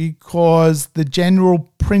because the general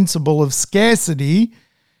principle of scarcity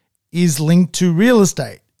is linked to real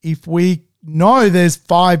estate. If we know there's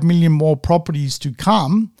 5 million more properties to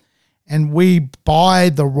come and we buy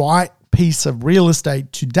the right piece of real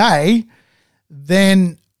estate today,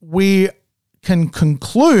 then we can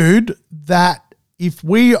conclude that if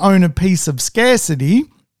we own a piece of scarcity,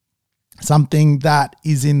 something that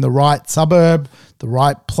is in the right suburb, the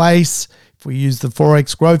right place, if we use the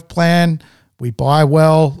 4X growth plan, we buy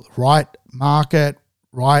well, right market,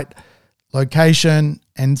 right location,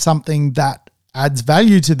 and something that adds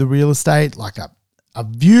value to the real estate, like a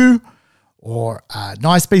view or a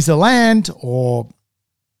nice piece of land or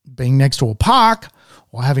being next to a park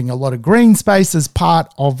or having a lot of green space as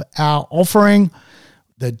part of our offering,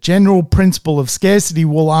 the general principle of scarcity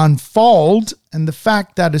will unfold. And the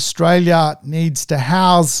fact that Australia needs to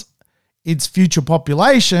house its future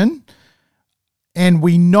population, and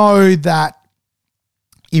we know that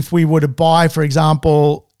if we were to buy, for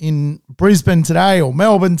example, in Brisbane today or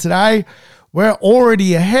Melbourne today, we're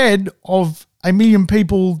already ahead of 1 million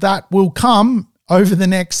people that will come over the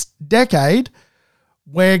next decade.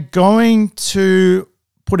 We're going to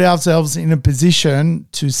put ourselves in a position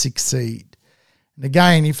to succeed. And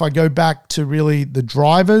again, if I go back to really the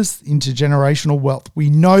drivers, intergenerational wealth, we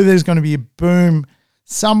know there's going to be a boom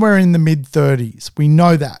somewhere in the mid-30s. We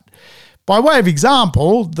know that. By way of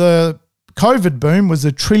example, the COVID boom was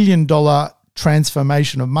 $1 trillion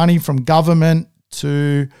transformation of money from government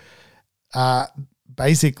to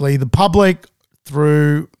basically the public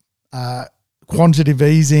through quantitative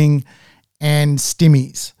easing and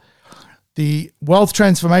stimmies. The wealth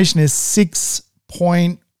transformation is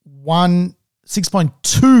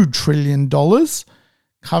 $6.2 trillion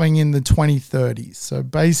coming in the 2030s. So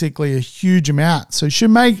basically a huge amount. So it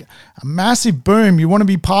should make a massive boom. You want to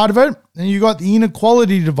be part of it. Then you've got the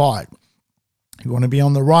inequality divide. You want to be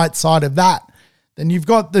on the right side of that. Then you've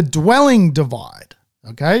got the dwelling divide.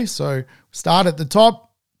 Okay, so start at the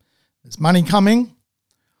top. There's money coming.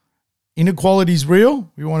 Inequality is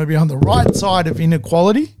real. We want to be on the right side of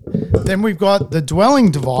inequality. Then we've got the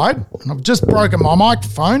dwelling divide. And I've just broken my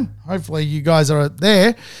microphone. Hopefully you guys are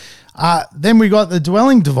there. Then we got the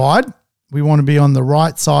dwelling divide. We want to be on the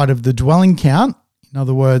right side of the dwelling count. In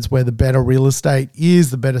other words, where the better real estate is,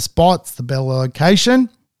 the better spots, the better location.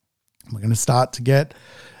 We're going to start to get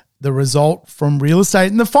the result from real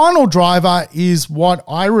estate. And the final driver is what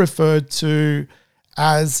I refer to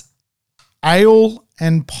as ale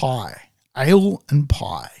and pie. Ale and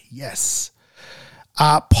pie, yes.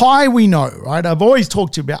 Pie we know, right? I've always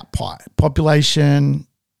talked to you about pie. Population,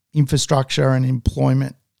 infrastructure, and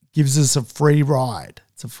employment gives us a free ride.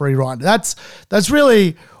 It's a free ride. That's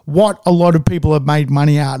really what a lot of people have made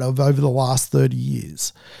money out of over the last 30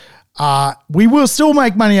 years. We will still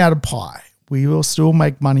make money out of pie. We will still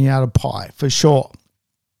make money out of pie, for sure.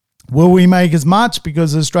 Will we make as much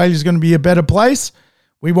because Australia's going to be a better place?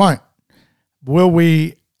 We won't. Will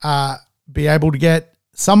we be able to get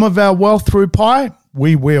some of our wealth through pie?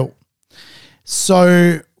 We will.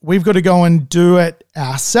 So we've got to go and do it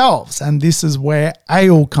ourselves. And this is where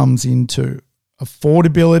ale comes into: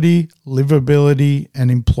 affordability, livability,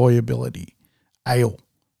 and employability. Ale.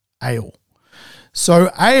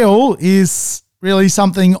 So ale is really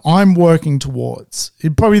something I'm working towards.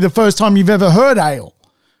 It's probably the first time you've ever heard ale.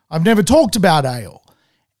 I've never talked about ale.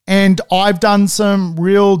 And I've done some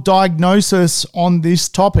real diagnosis on this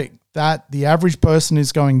topic, that the average person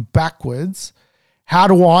is going backwards. How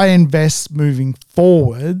do I invest moving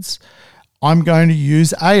forwards? I'm going to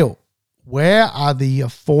use ale. Where are the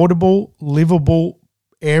affordable, livable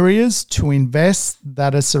areas to invest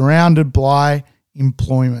that are surrounded by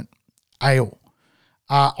employment? Ale.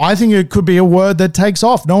 I think it could be a word that takes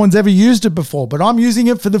off. No one's ever used it before, but I'm using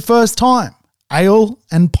it for the first time. Ale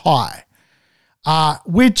and pie.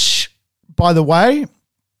 Which, by the way,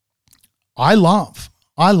 I love.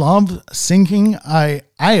 I love sinking a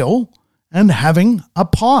ale and having a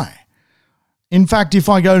pie. In fact, if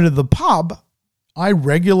I go to the pub, I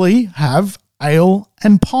regularly have ale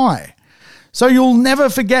and pie. So you'll never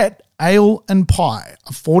forget ale and pie.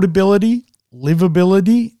 Affordability,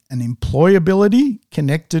 livability, and employability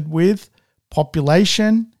connected with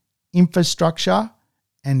population, infrastructure,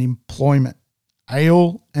 and employment.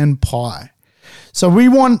 Ale and pie. So we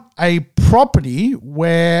want a property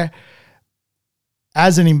where,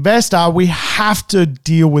 as an investor, we have to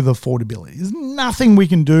deal with affordability. There's nothing we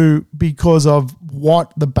can do because of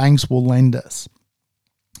what the banks will lend us.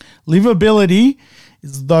 Livability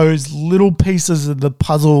is those little pieces of the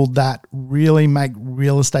puzzle that really make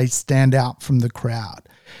real estate stand out from the crowd.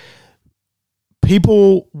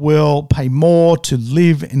 People will pay more to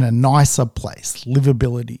live in a nicer place,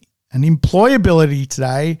 livability. And employability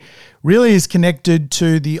today really is connected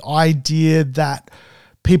to the idea that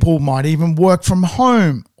people might even work from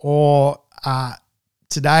home, or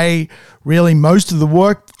today, really most of the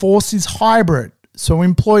workforce is hybrid. So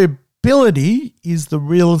employability is the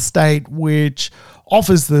real estate which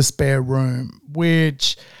offers the spare room,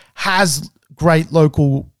 which has great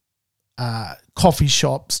local coffee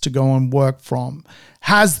shops to go and work from,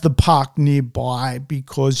 has the park nearby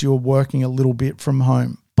because you're working a little bit from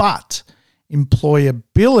home. But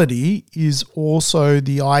employability is also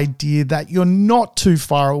the idea that you're not too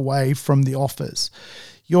far away from the office.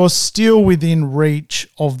 You're still within reach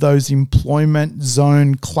of those employment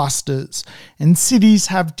zone clusters. And cities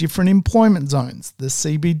have different employment zones. The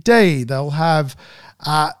CBD, they'll have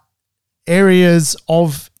areas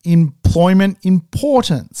of employment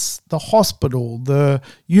importance, the hospital, the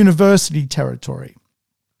university territory,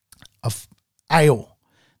 of ale.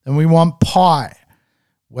 Then we want pie.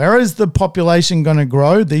 Where is the population going to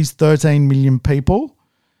grow? These 13 million people.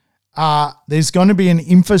 There's going to be an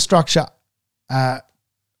infrastructure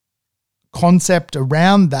concept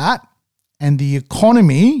around that, and the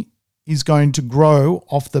economy is going to grow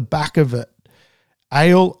off the back of it.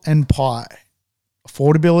 Ale and pie.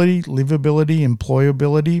 Affordability, livability,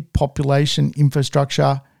 employability, population,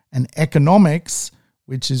 infrastructure, and economics,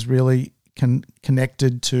 which is really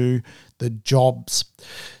connected to the jobs.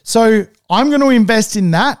 So I'm going to invest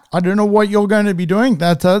in that. I don't know what you're going to be doing,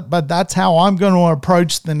 but that's how I'm going to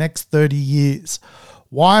approach the next 30 years.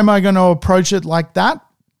 Why am I going to approach it like that?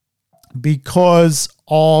 Because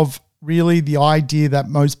of really the idea that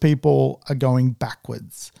most people are going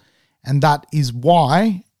backwards. And that is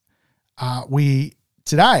why we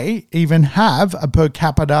today even have a per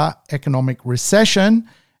capita economic recession.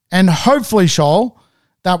 And hopefully, Shoal,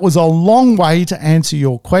 that was a long way to answer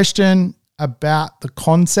your question about the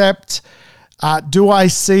concept. Do I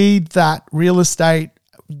see that real estate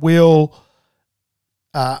will,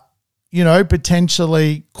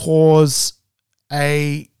 potentially cause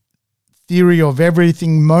a theory of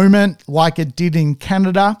everything moment like it did in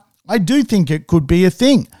Canada? I do think it could be a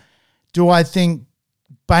thing. Do I think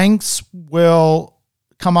banks will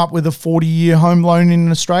come up with a 40-year home loan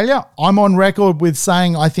in Australia? I'm on record with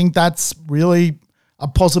saying I think that's really a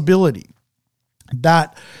possibility.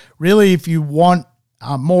 That really, if you want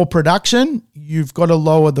more production, you've got to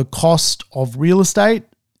lower the cost of real estate.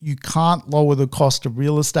 You can't lower the cost of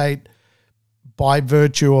real estate by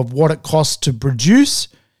virtue of what it costs to produce.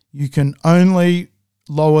 You can only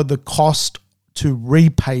lower the cost to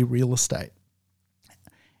repay real estate.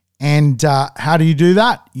 And how do you do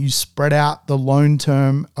that? You spread out the loan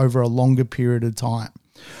term over a longer period of time.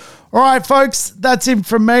 All right, folks, that's it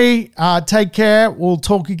from me. Take care. We'll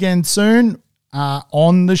talk again soon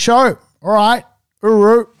on the show. All right.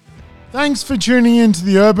 Uru. Thanks for tuning in to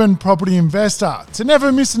the Urban Property Investor. To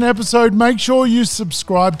never miss an episode, make sure you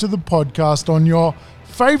subscribe to the podcast on your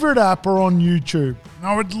favorite app or on YouTube. And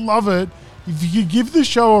I would love it if you could give the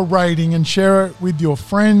show a rating and share it with your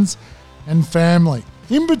friends and family.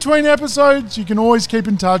 In between episodes, you can always keep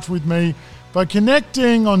in touch with me by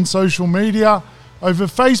connecting on social media over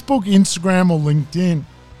Facebook, Instagram, or LinkedIn.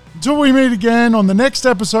 Until we meet again on the next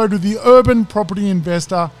episode of the Urban Property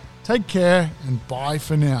Investor, take care and bye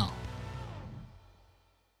for now.